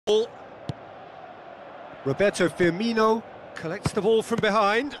Roberto Firmino collects the ball from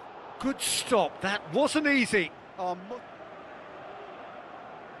behind. Good stop, that wasn't easy.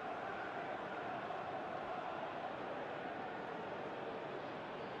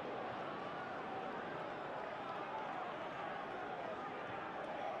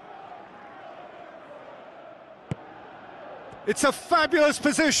 It's a fabulous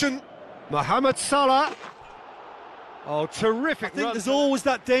position. Mohamed Salah. Oh, terrific I think run. there's always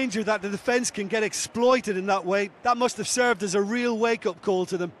that danger that the defence can get exploited in that way. That must have served as a real wake-up call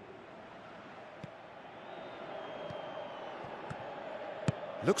to them.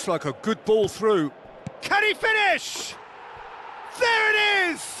 Looks like a good ball through. Can he finish? There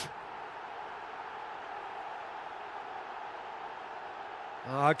it is!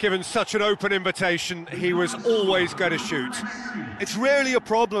 Given such an open invitation, he was always going to shoot. It's rarely a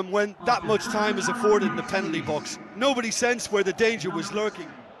problem when that much time is afforded in the penalty box. Nobody sensed where the danger was lurking.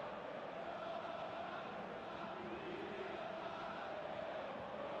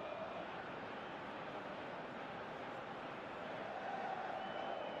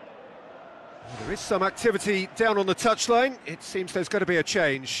 There is some activity down on the touchline. It seems there's going to be a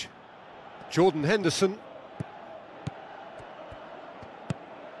change. Jordan Henderson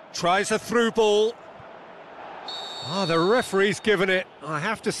tries a through ball. The referee's given it. I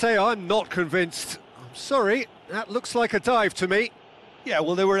have to say, I'm not convinced. I'm sorry, that looks like a dive to me. Yeah,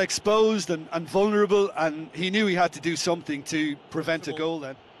 well, they were exposed and vulnerable, and he knew he had to do something to prevent a goal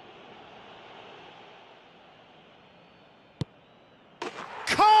then.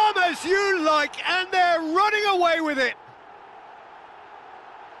 Calm as you like, and they're running away with it.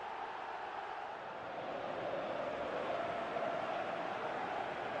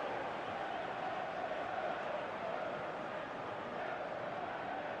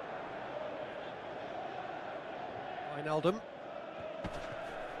 Wijnaldum.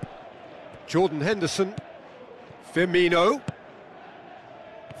 Jordan Henderson. Firmino.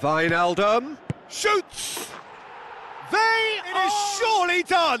 Wijnaldum. Shoots! It is surely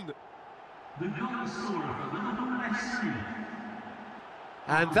done!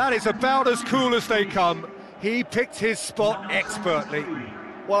 And that is about as cool as they come. He picked his spot expertly.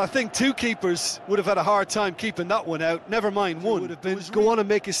 Well, I think two keepers would have had a hard time keeping that one out. Never mind one. Would have been go on and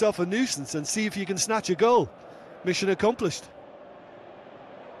make yourself a nuisance and see if you can snatch a goal. Mission accomplished.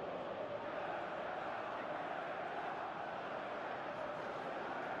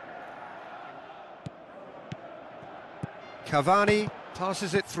 Cavani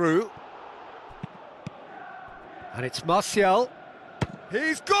passes it through. And it's Martial.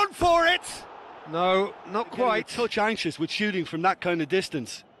 He's gone for it! No, not quite. Getting a touch anxious with shooting from that kind of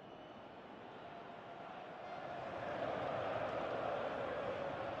distance.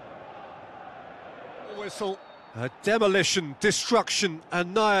 Whistle. A demolition, destruction,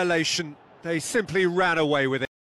 annihilation. They simply ran away with it.